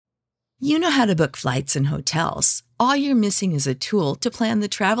You know how to book flights and hotels. All you're missing is a tool to plan the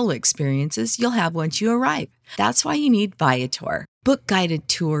travel experiences you'll have once you arrive. That's why you need Viator. Book guided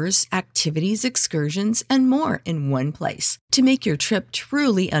tours, activities, excursions, and more in one place to make your trip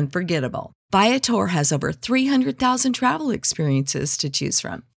truly unforgettable. Viator has over 300,000 travel experiences to choose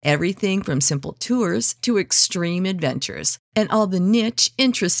from. Everything from simple tours to extreme adventures and all the niche,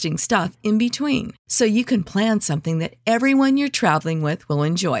 interesting stuff in between. So you can plan something that everyone you're traveling with will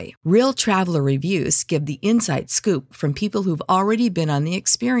enjoy. Real traveler reviews give the inside scoop from people who've already been on the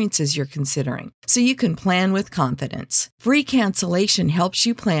experiences you're considering. So you can plan with confidence. Free cancellation helps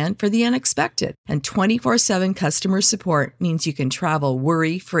you plan for the unexpected. And 24/7 customer support means you can travel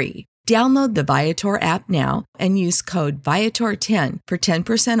worry-free. Download the Viator app now and use code Viator10 for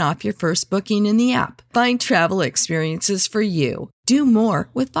 10% off your first booking in the app. Find travel experiences for you. Do more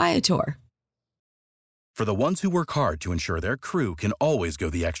with Viator. For the ones who work hard to ensure their crew can always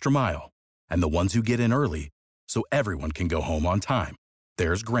go the extra mile, and the ones who get in early so everyone can go home on time,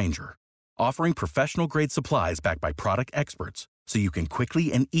 there's Grainger, offering professional-grade supplies backed by product experts so you can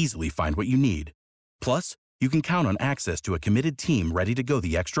quickly and easily find what you need. Plus, you can count on access to a committed team ready to go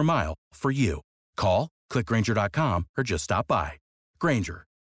the extra mile for you. Call, click Grainger.com, or just stop by. Grainger,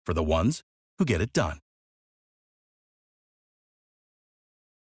 for the ones who get it done.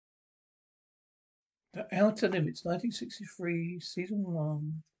 The Outer Limits, 1963, Season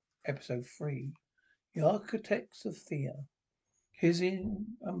 1, Episode 3. The Architects of Fear.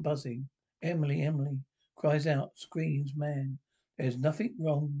 Hissing and buzzing. Emily, Emily, cries out, screams, man. There's nothing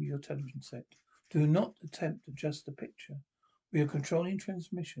wrong with your television set. Do not attempt to adjust the picture. We are controlling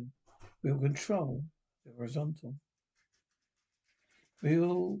transmission. We will control the horizontal. We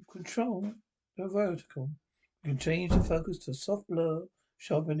will control the vertical. We can change the focus to soft blur,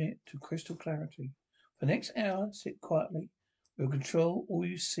 sharpen it to crystal clarity. For the next hour, sit quietly. We will control all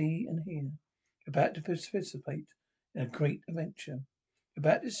you see and hear. You're about to participate in a great adventure. You're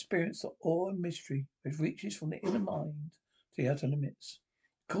about to experience the awe and mystery which reaches from the inner mind to the outer limits.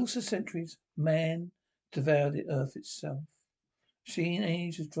 In the course of centuries, man devoured the earth itself. Machine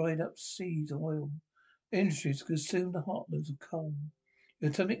age has dried up seeds of oil. Industries consumed the heartlands of coal. The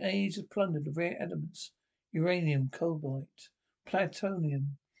atomic age has plundered the rare elements, uranium, cobalt,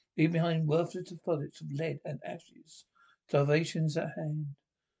 plutonium, leaving behind worthless deposits of lead and ashes. Starvation's at hand.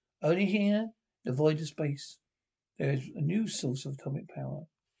 Only here, in the void of space, there is a new source of atomic power.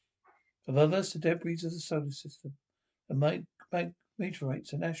 Above us, the debris of the solar system, the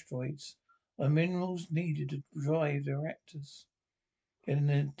meteorites and asteroids, are minerals needed to drive the reactors. In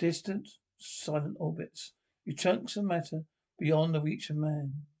the distant, silent orbits, the chunks of matter beyond the reach of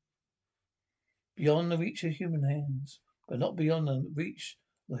man, beyond the reach of human hands, but not beyond the reach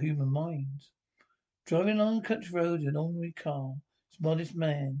of the human mind. Driving along a country road in an ordinary car, is a modest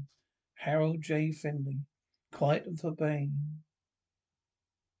man, Harold J. Finley, quiet and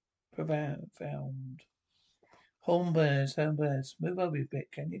profound. Home bears, move over a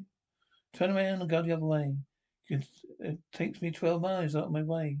bit, can you? Turn around and go the other way. It takes me 12 miles out of my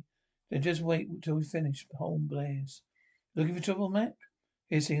way. Then just wait till we finish. Home blares. Looking for trouble, Mac?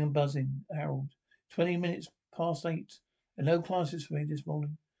 Hissing and buzzing, Harold. 20 minutes past 8. And no classes for me this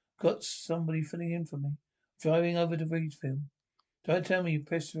morning. Got somebody filling in for me. Driving over to Reedsville. Don't tell me you're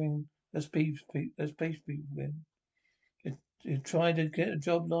pestering those people again. You tried to get a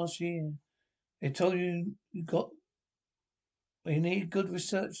job last year. They told you they need good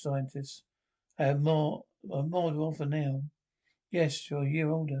research scientists. I have more to offer now. Yes, you're a year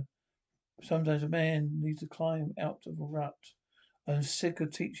older. Sometimes a man needs to climb out of a rut. I'm sick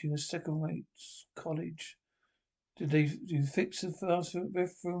of teaching a second-rate college. Did you fix the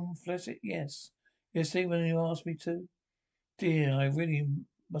bathroom faucet? Yes. Yesterday when you asked me to? Dear, I really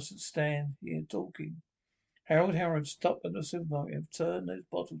mustn't stand here talking. Harold, stop at the supermarket. I've turned those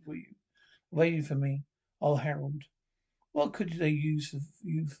bottles for you. Waiting for me. Oh, Harold. What could they use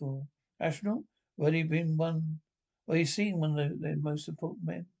you for? Astronaut? Already seen one of their most important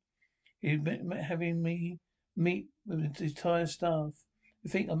men. He's been having me meet with the entire staff. I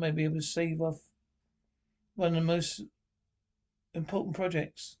think I may be able to save off one of the most important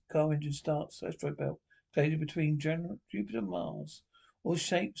projects. Car engine starts. Asteroid belt. Dated between Jupiter and Mars. All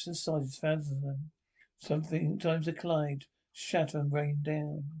shapes and sizes, thousands of them. Sometimes they collide, shatter and rain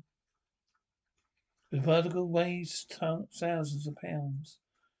down. The particle weighs thousands of pounds.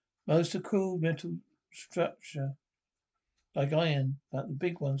 Most are crude metal structure, like iron, but the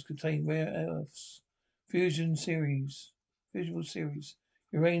big ones contain rare earths. Fusible series,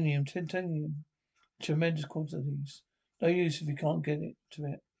 uranium, titanium, tremendous quantities. No use if you can't get it to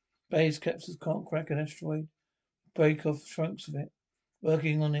it. Base capsules can't crack an asteroid, break off chunks of it.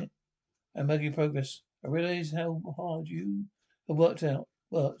 Working on it. and making progress. I realize how hard you have worked,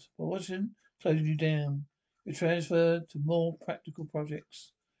 but wasn't closing you down. You transferred to more practical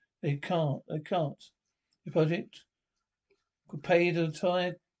projects. They can't. The project could pay the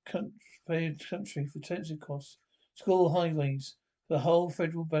entire country for intensive costs, school highways, for the whole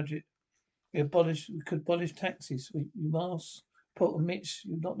federal budget. We could abolish taxes. You must Paul admits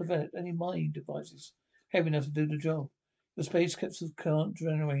you've not developed any mining devices heavy enough to do the job. The space capsules can't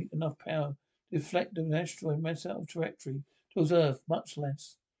generate enough power to deflect an asteroid mass out of trajectory towards Earth, much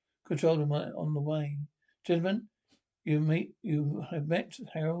less control them on the way. Gentlemen, you have met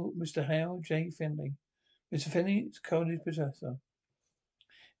Mr. Harold J. Finley. Mr. Finley is a college professor.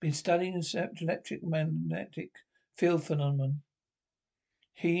 Been studying the electromagnetic field phenomenon.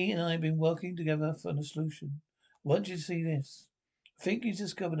 He and I have been working together for the solution. I want you to see this. I think he's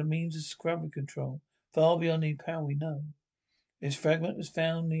discovered a means of gravity control far beyond any power we know. This fragment was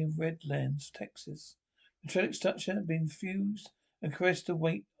found near Redlands, Texas. The metallic structure had been fused and caressed a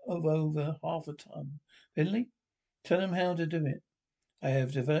weight of over half a ton. Finley, tell them how to do it. I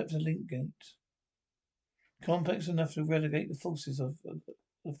have developed a link gate. Complex enough to relegate the forces of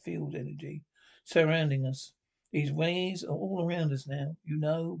field energy surrounding us. These waves are all around us now. You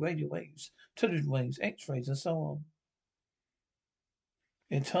know, radio waves, television waves, x-rays, and so on.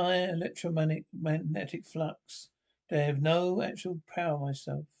 The entire electromagnetic flux. They have no actual power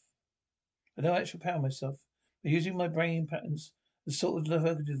myself. But using my brain patterns, the sort of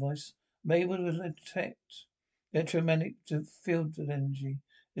local device, I'm able to detect electromagnetic field energy,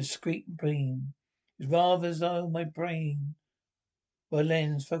 a discrete beam. It's rather as though my brain were a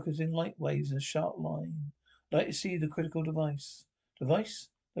lens focusing light waves in a sharp line. I'd like to see the critical device. Device?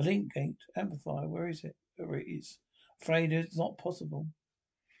 The link gate amplifier. Where is it? Where it is. Afraid it's not possible.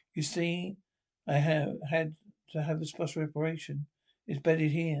 You see, I have had to have a special operation. It's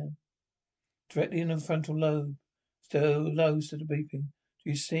bedded here, directly in the frontal lobe. Still low to the beeping. Do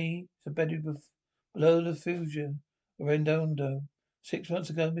you see? It's embedded below the fusure of redondo. 6 months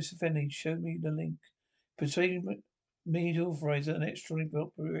ago, Mr. Finney showed me the link. Persuaded me to authorize an extraordinary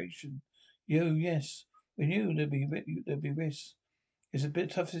operation. Yes. We knew there'd be risks. It's a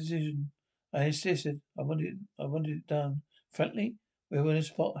bit tough decision. I insisted. I wanted it done. Frankly, we're in a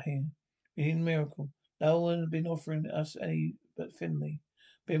spot here. We need a miracle. No one has been offering us any but Finley.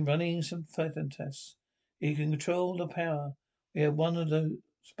 Been running some Phaeton tests. He can control the power. We have one of the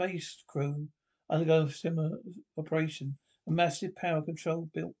space crew undergo a similar operation. A massive power control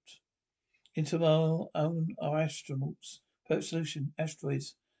built into our astronauts. Perfect solution.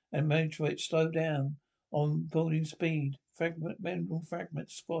 Asteroids and meteorites slow down on building speed. Mineral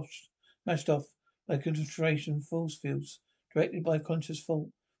fragments smashed off by concentration force fields directed by conscious thought.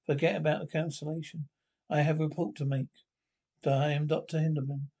 Forget about the cancellation. I have a report to make. I am Dr.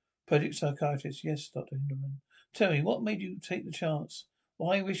 Hinderman, project psychiatrist. Yes, Dr. Hinderman. Tell me, what made you take the chance?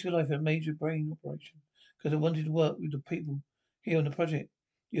 Why risk your life in a major brain operation? Because I wanted to work with the people here on the project.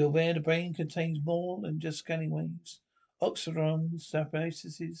 You're aware the brain contains more than just scanning waves. Oxyrons,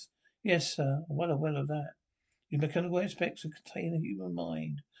 sapiaces. Yes, sir. I'm well aware of that. The mechanical aspects of contain a human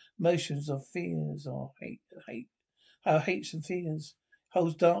mind. Emotions of fears or our hates and fears.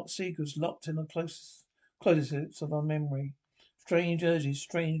 Holds dark secrets locked in the closets of our memory. Strange urges,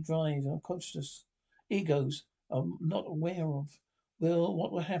 strange drives, our conscious egos are not aware of.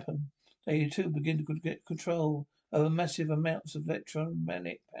 What will happen? They too begin to get control over massive amounts of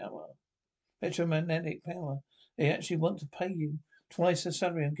electromagnetic power. Electromagnetic power. They actually want to pay you twice the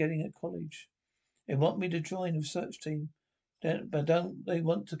salary I'm getting at college. They want me to join the research team. But don't they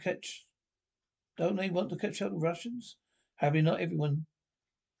want to catch up the Russians? Have not everyone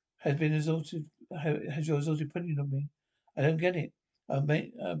has your exalted opinion of me? I don't get it. I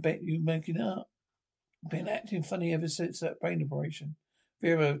bet you making it up. Been acting funny ever since that brain operation.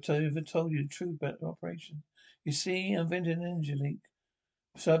 Vera ever told you the truth about the operation. You see, I invented an energy link.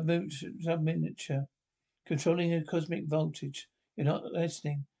 Subminiature. Controlling a cosmic voltage. You're not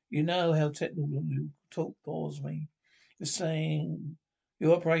listening. You know how technical talk bores me. You're saying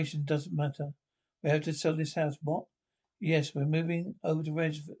your operation doesn't matter. We have to sell this house. What? Yes, we're moving over to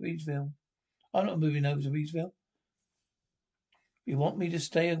Reedsville. I'm not moving over to Reedsville. You want me to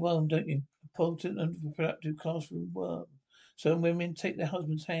stay at home, don't you? A potent and productive classroom worm. Some women take their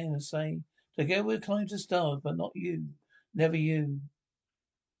husband's hand and say, together we'll climb to stars, but not you. Never you.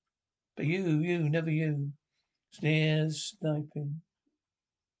 But you, never you. Sneers, sniping.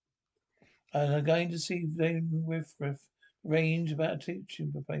 And I'm going to see Raymond Whitworth arrange about a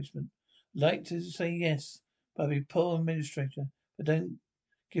teaching replacement. Like to say yes, but I'll be poor administrator. But don't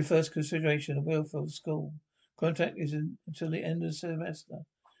give first consideration the welfare of the school. Contract is until the end of the semester.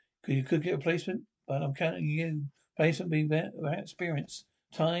 You could get a placement, but I'm counting you. Placement would be without experience.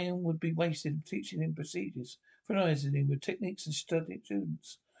 Time would be wasted teaching him procedures, familiarizing him with techniques and studying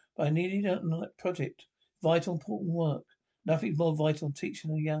students. But I needed on that project. Vital, important work. Nothing more vital than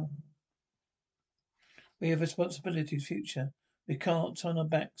teaching the young. We have responsibility for the future. We can't turn our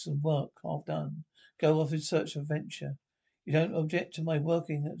backs and work half done. Go off in search of adventure. You don't object to my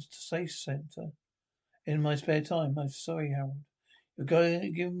working at the safe centre in my spare time. I'm sorry, Harold. You're going to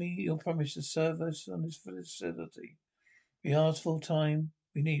give me your promise to serve us on this facility. We ask full time.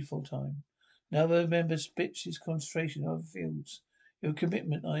 We need full time. Now remember Spitz's concentration on fields. Your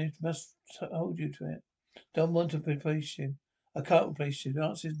commitment, I must hold you to it. Don't want to replace you. I can't replace you. The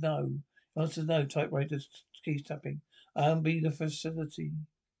answer is no. The answer is no. Typewriter keys tapping. I'll be the facility.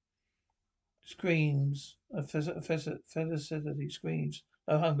 Screams. Facility screams.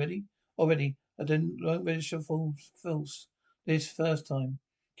 No, I'm ready. Already. I won't register false. This first time.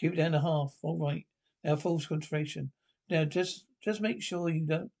 Keep it down to half. All right. Now false concentration. Now just make sure you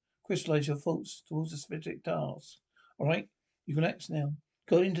don't crystallize your thoughts towards a specific task. All right. You can act now.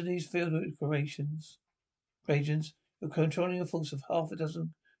 Go into these field equations. You're controlling a force of half a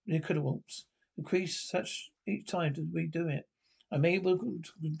dozen kilowatts. Increase such each time that we do it. I'm able to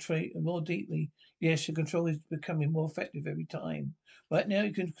control more deeply. Yes, your control is becoming more effective every time. Right now,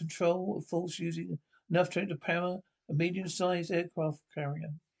 you can control a force using enough strength to power a medium-sized aircraft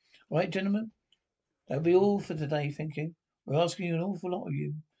carrier. Right, gentlemen? That'll be all for today, thank you. We're asking you an awful lot of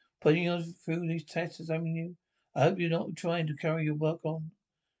you. Putting you through these tests, examining you. I hope you're not trying to carry your work on.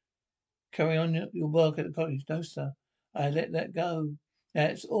 Carry on your work at the college. No, sir. I let that go.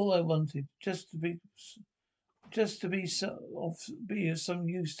 That's all I wanted. Just to be of some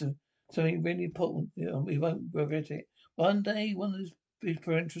use to something really important. We won't regret it. One day, one of these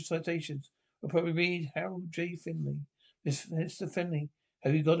parental citations will probably read Harold J. Finley. Mr. Finley,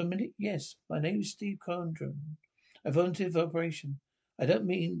 have you got a minute? Yes. My name is Steve Condren. I volunteered for operation. I don't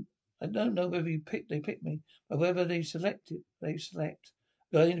know whether they pick me, but whether they select.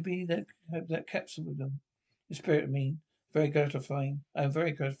 Going to be that capsule with them. The spirit of me. Very gratifying. I am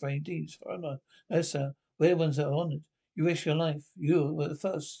very gratifying indeed. No, sir. We're the ones that are honoured. You risked your life. You were the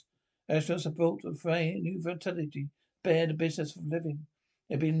first. Astronauts have brought a new vitality, bear the business of living.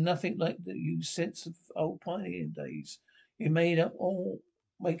 There's been nothing like you since the old pioneering days. You make up for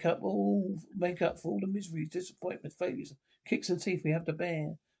all the miseries, disappointments, failures, kicks and teeth we have to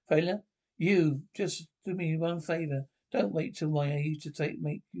bear. Failure? You just do me one favour. Don't wait till my age to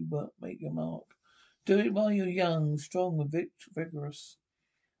make your mark. Do it while you're young, strong, and vigorous.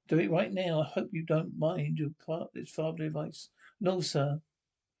 Do it right now. I hope you don't mind this fatherly advice. No, sir.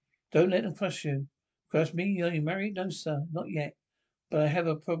 Don't let them crush you. Crush me? Are you married? No, sir. Not yet. But I have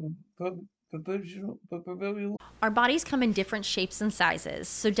a proverbial. Our bodies come in different shapes and sizes,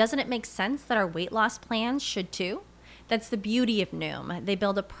 so doesn't it make sense that our weight loss plans should too? That's the beauty of Noom. They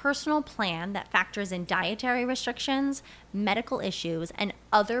build a personal plan that factors in dietary restrictions, medical issues, and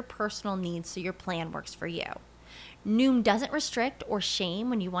other personal needs so your plan works for you. Noom doesn't restrict or shame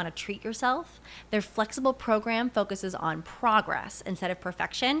when you want to treat yourself. Their flexible program focuses on progress instead of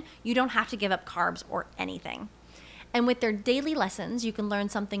perfection. You don't have to give up carbs or anything. And with their daily lessons, you can learn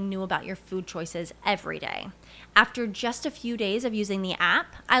something new about your food choices every day. After just a few days of using the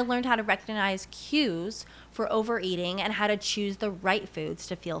app, I learned how to recognize cues for overeating and how to choose the right foods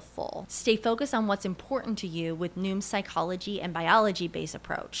to feel full. Stay focused on what's important to you with Noom's psychology and biology-based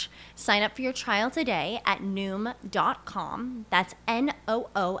approach. Sign up for your trial today at Noom.com. That's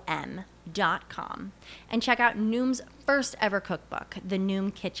Noom.com. And check out Noom's first ever cookbook, The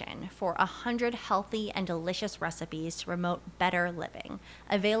Noom Kitchen, for 100 healthy and delicious recipes to promote better living.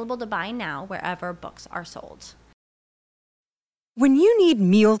 Available to buy now wherever books are sold. When you need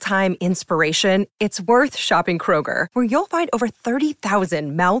mealtime inspiration, it's worth shopping Kroger, where you'll find over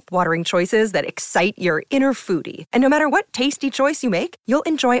 30,000 mouth-watering choices that excite your inner foodie. And no matter what tasty choice you make, you'll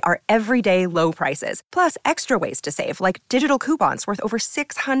enjoy our everyday low prices, plus extra ways to save, like digital coupons worth over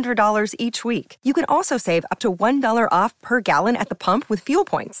 $600 each week. You can also save up to $1 off per gallon at the pump with fuel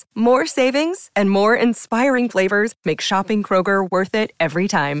points. More savings and more inspiring flavors make shopping Kroger worth it every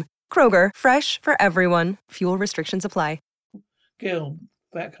time. Kroger, fresh for everyone. Fuel restrictions apply. Gil,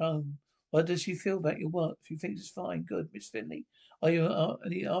 back home. What does she feel about your work? She thinks it's fine. Good, Miss Finley. Are you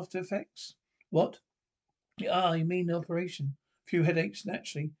any after effects? What? You mean the operation. Few headaches,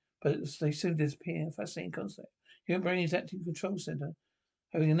 naturally, but they soon disappear. Fascinating concept. Human brain is acting control center.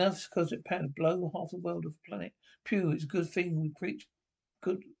 Having enough cosmic power to blow half the world off the planet. Pew, it's a good thing we preach.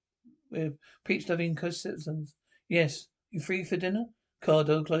 We're peach-loving co-citizens. Yes. You free for dinner? Car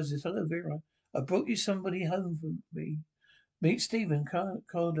door closes. Hello, Vera. I brought you somebody home for me. Meet Stephen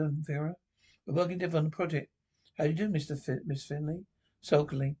Colden, Vera. We're working together on the project. How do you do, Miss Finley?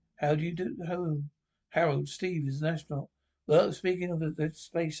 Sulkily. How do you do? How? Harold, Steve is an astronaut. Well, speaking of the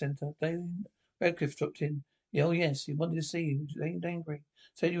Space Center, Dane Radcliffe dropped in. Oh, yes, he wanted to see you. He was angry.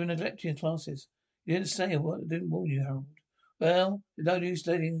 Said you were neglecting your classes. You didn't say what. Didn't warn you, Harold. Well, there's no use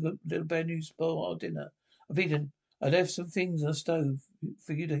letting little bad news spoil our dinner. I've eaten. I left some things on the stove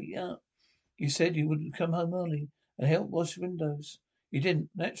for you to heat up. You said you would come home early and help wash windows. You didn't,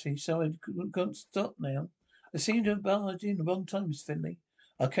 naturally, so I couldn't stop now. I seem to have barged in the wrong time, Miss Finley.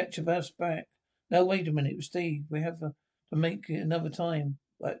 I'll catch a bus back. No, wait a minute, Steve. We have to make it another time.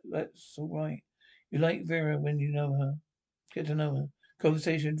 That's all right. You like Vera when you know her. Get to know her.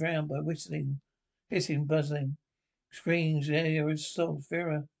 Conversation drowned by whistling, hissing, buzzing. Screams, the air is sobs.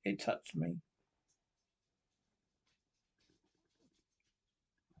 Vera, it touched me.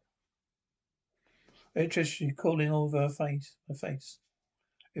 Electricity cooling over her face.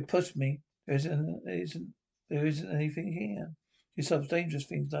 It pushed me. There isn't anything here. She sobs dangerous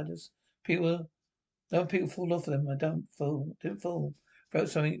things, ladders. People fall off them. I didn't fall. Felt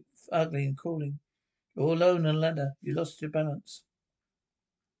something ugly and crawling. You're all alone on a ladder. You lost your balance.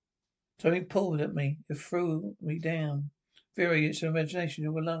 Something pulled at me. It threw me down. Vera, it's your imagination.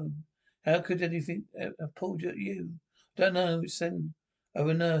 You're alone. How could anything have pulled at you? Don't know. Send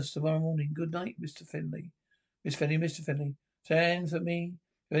over a nurse tomorrow morning. Good night, Mr. Finley. Mr. Finley. Stand for me.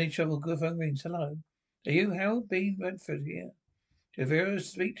 If any trouble, good phone rings. Hello. Are you Harold Bean Redford here? Did Vera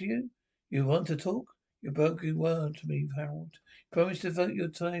speak to you? You want to talk? You broke your word to me, Harold. You promised to devote your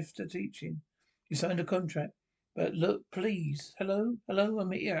time to teaching. You signed a contract. But look, please. Hello?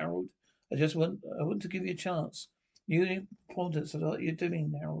 I'm here, Harold. I want to give you a chance. You the importance of what you're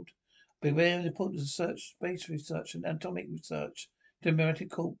doing, Harold. Beware of the importance of space research and atomic research. Democratic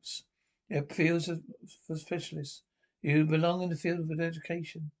corps. There are fields for specialists. You belong in the field of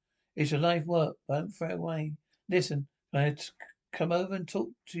education. It's your life work, but don't throw it away. Listen, can I come over and talk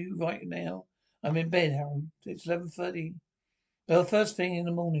to you right now? I'm in bed, Harold. It's 11:30. Well, first thing in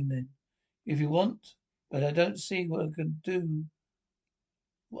the morning then. If you want, but I don't see what I can do.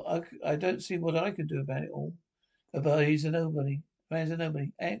 I don't see what I can do about it all. But he's a nobody. Man's a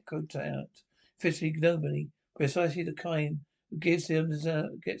nobody. Echoed out. Officially nobody. Precisely the kind who gets all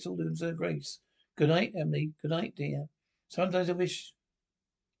the deserved grace. Good night, Emily. Good night, dear. Sometimes I wish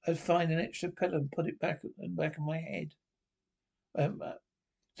I'd find an extra pillow and put it back in the back of my head.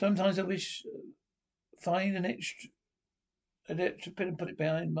 Sometimes I wish find an extra pillow and put it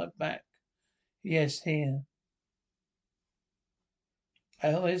behind my back. Yes, here.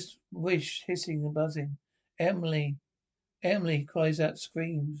 I always wish, hissing and buzzing. Emily, Emily cries out,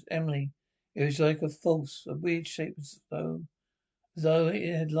 screams. Emily. It was like a weird shape as though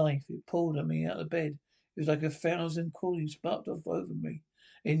it had life. It pulled at me out of bed. It was like 1,000 crawlies sparked off over me.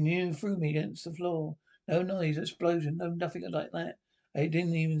 It knew threw me against the floor. No noise, explosion, no nothing like that. I'm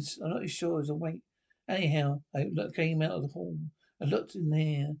not even sure I was awake. Anyhow, came out of the hall. I looked in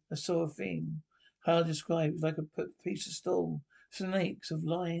there. I saw a thing. Hard to describe. It was like a piece of stone. Snakes of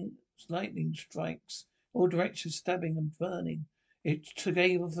lightning strikes. All directions, stabbing and burning. It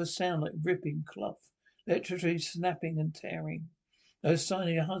gave off a sound like ripping cloth. Electricity snapping and tearing. No sign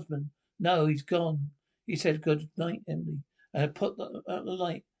of your husband. No, he's gone. He said good night, Emily. And I put out the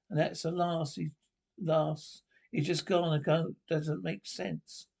light. And that's the last. He's just gone. Doesn't make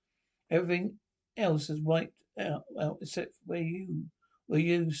sense. Everything else is wiped out except where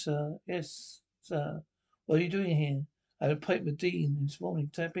you, sir. Yes, sir. What are you doing here? I had a pipe with Dean this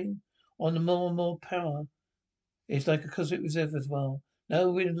morning, tapping on the more and more power. It's like a cosmic reservoir. Now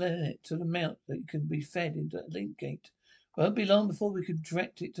we're letting it to the amount that it can be fed into a link gate. Won't be long before we can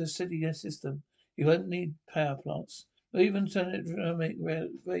direct it to a city system. You won't need power plants. Or even turn it to make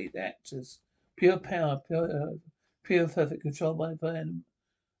reactors. Pure power, pure perfect control by the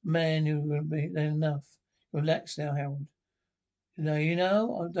man who will be enough. Relax now, Harold. You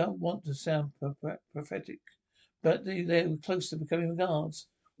know, I don't want to sound prophetic, but they were close to becoming guards.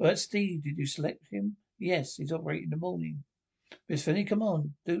 Well, that's Steve. Did you select him? Yes, he's operating in the morning. Miss Finney, come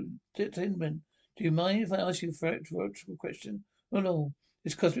on. Tinman, do you mind if I ask you a rhetorical question? No.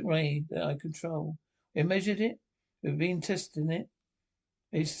 This cosmic ray that I control. We measured it. We've been testing it.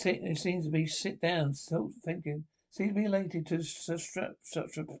 It seems to be sit down, still thinking. Seems to be related to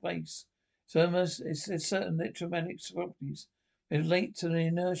structure of space. It's certain electromagnetic properties. It's linked to the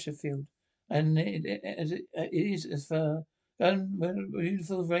inertia field. And it is as far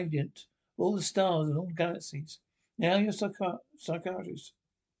beautiful radiant. All the stars and all the galaxies. Now you're psychiatrist.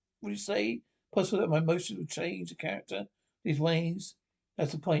 Would you say possible that my emotions will change the character, these ways?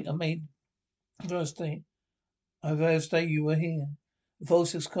 That's the point I made first day. I first day you were here. The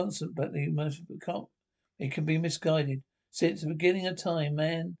force is constant, but it can be misguided. Since the beginning of time,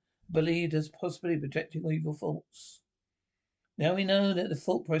 man believed as possibly projecting evil thoughts. Now we know that the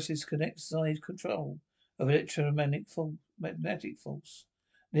thought process can exercise control of magnetic force.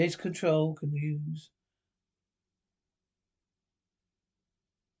 This control can use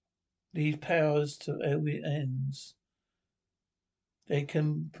these powers to ends. We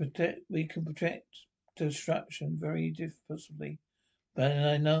can protect destruction very possibly,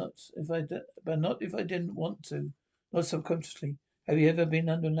 but not if I didn't want to, not subconsciously. Have you ever been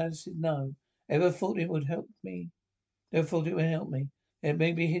under analysis? No. Ever thought it would help me? Never thought it would help me. It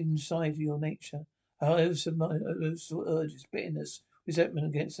may be hidden side of your nature. However, urges, bitterness, resentment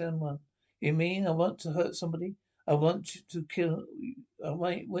against someone. You mean I want to hurt somebody? I want you to kill. I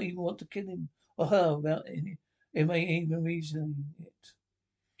might even want to kill him or her without any. It may even reason it.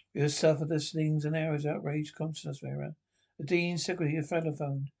 You have suffered the slings and arrows, outraged consciousness, Vera. The Dean's secretary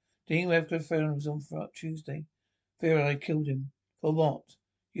telephoned. Dean Radcliffe phone was on Tuesday. Vera, I killed him. For what?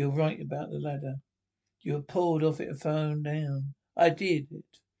 You're right about the ladder. You have pulled off it and phone down. I did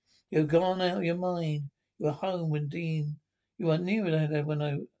it. You have gone out of your mind. You were home when Dean. You were near the ladder when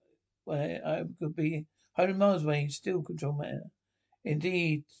I could be 100 miles away and still control matter.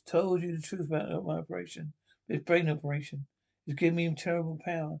 Indeed, told you the truth about my operation. This brain operation. It's given me terrible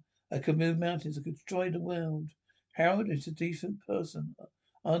power. I could move mountains. I could destroy the world. Harold is a decent person,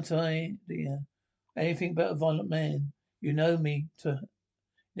 aren't I, dear? Anything but a violent man. You know me to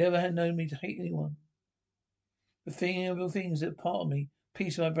never had known me to hate anyone. The thing of all things that part of me,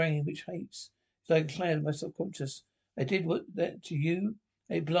 piece of my brain which hates. It's like a cloud of my subconscious. I did that to you.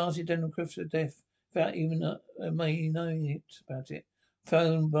 They blasted Daniel Cliff to death without even me knowing it about it.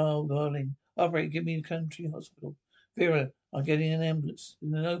 Phone bar darling. Operator, give me a country hospital. Vera, I'm getting an ambulance.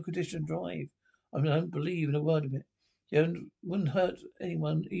 In no condition to drive. I don't believe in a word of it. You wouldn't hurt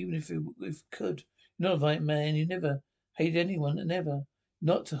anyone even if you could. You're not a violent man. You never hated anyone. Never.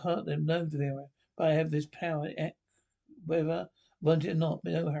 Not to hurt them. No, Vera. But I have this power. Act whether I want it or not.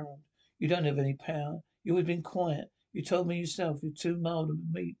 No, Harold. You don't have any power. You've always been quiet. You told me yourself you're too mild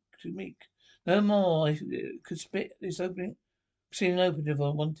and too meek. No more. I could split this opening. Ceiling open if I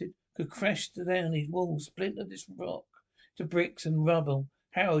wanted. Could crash down these walls. Splinter this rock to bricks and rubble.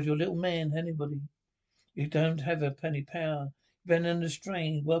 Harold, you're a little man. Anybody. You don't have a penny power. You've been under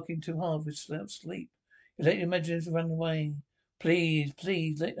strain, working too hard without sleep. You let your imagination run away. Please,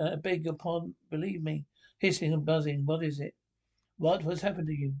 I beg your pardon. Believe me. Hissing and buzzing. What is it? What has happened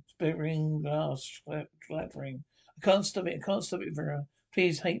to you? Splintering glass, clattering. I can't stop it, Vera.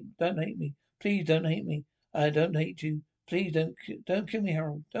 Please don't hate me. Please don't hate me. I don't hate you. Please don't kill me,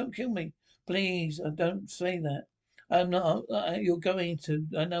 Harold. Don't kill me. Please, don't say that. I'm not, you're going to.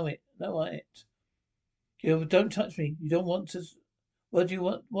 I know it. You don't touch me. You don't want to. What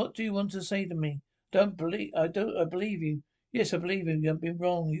do you want to say to me? I believe you. Yes, I believe you. You've been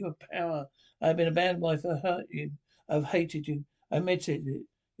wrong. You have power. I've been a bad wife. I hurt you. I've hated you. I admitted it.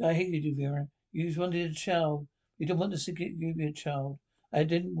 I hated you, Vera. You just wanted a child. You didn't want to give me a child. I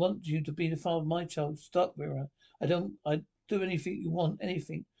didn't want you to be the father of my child. Stop, Vera. I'd do anything you want.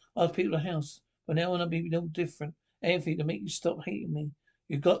 Anything. Ask people to the house. But now when I'll be no different. Anything to make you stop hating me.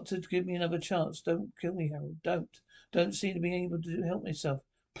 You've got to give me another chance. Don't kill me, Harold. Don't seem to be able to help myself.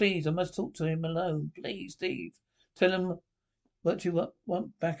 Please, I must talk to him alone. Please, Steve. Tell him what you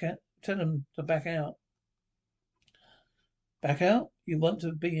want back out. Tell him to back out. Back out? You want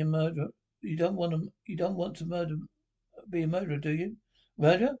to be a murderer? You don't want to be a murderer, do you?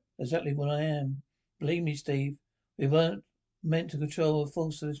 Murderer? Exactly what I am. Believe me, Steve. We weren't meant to control a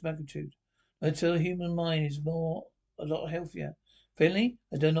force of this magnitude. Until the human mind is a lot healthier. Finally,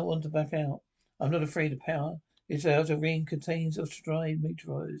 I do not want to back out. I'm not afraid of power. Its outer ring contains oxide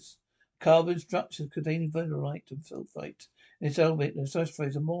meteorites, carbon structures containing valerite and sulfite. In its orbit, the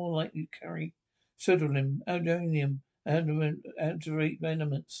substrates are more likely to carry pseudonym, aluminum, and antirate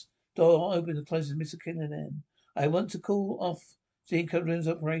elements. Door open the closest Mr. Killian. I want to call off the Killian's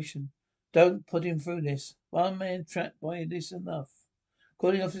operation. Don't put him through this. One man trapped by this enough.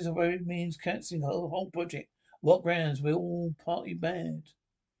 Calling off this operation means cancelling the whole project. What grounds? We're all partly bad.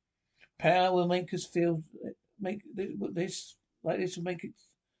 Power will make us feel make this will make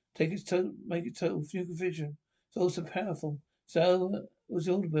it total future vision. It's also powerful. So was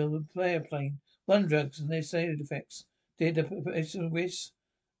audible the player plane. One drugs and their side effects. Did the potential risks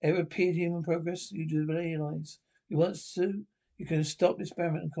ever appear to human progress? You do realize. You want to you can stop this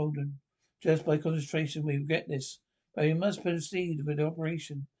experiment, Colden. Just by concentration we will get this. But you must proceed with the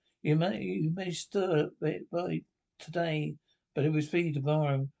operation. You may stir it by today, but it will speed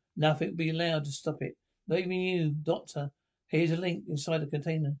tomorrow. Nothing will be allowed to stop it. Not even you, Doctor. Here's a link inside the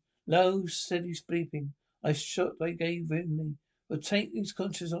container. Low, steady bleeping. I shot they gave him. But take his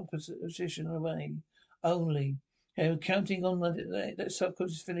conscious opposition away. Only. I'm counting on that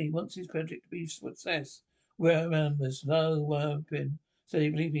subconscious feeling. Wants his project to be success. Where remembers. No, wormping.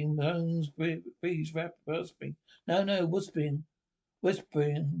 Steady bleeping. Bones, breeze, rap, rasping. No, whispering,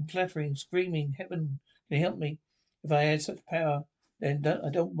 clattering, screaming. Heaven, can you help me? If I had such power, then I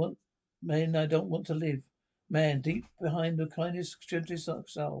don't want to live. Man, deep behind the kindest, gentlest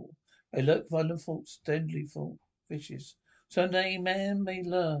soul, they lurk violent thoughts, deadly fishes. Someday man may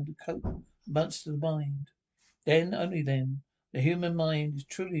learn to cope amongst the mind. Then, only then, the human mind is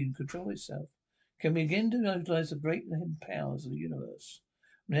truly in control of itself. Can we begin to utilize the great hidden powers of the universe?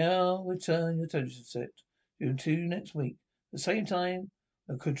 Now return your television set. To next week. At the same time,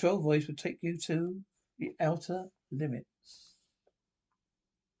 a control voice will take you to the outer limits.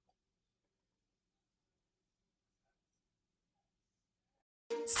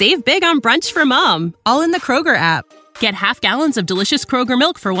 Save big on brunch for mom, all in the Kroger app. Get half gallons of delicious Kroger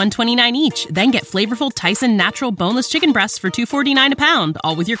milk for $1.29 each. Then get flavorful Tyson natural boneless chicken breasts for $2.49 a pound,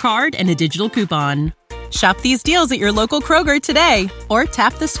 all with your card and a digital coupon. Shop these deals at your local Kroger today, or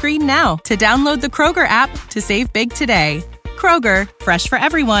tap the screen now to download the Kroger app to save big today. Kroger, fresh for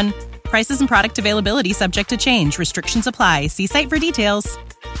everyone. Prices and product availability subject to change. Restrictions apply. See site for details.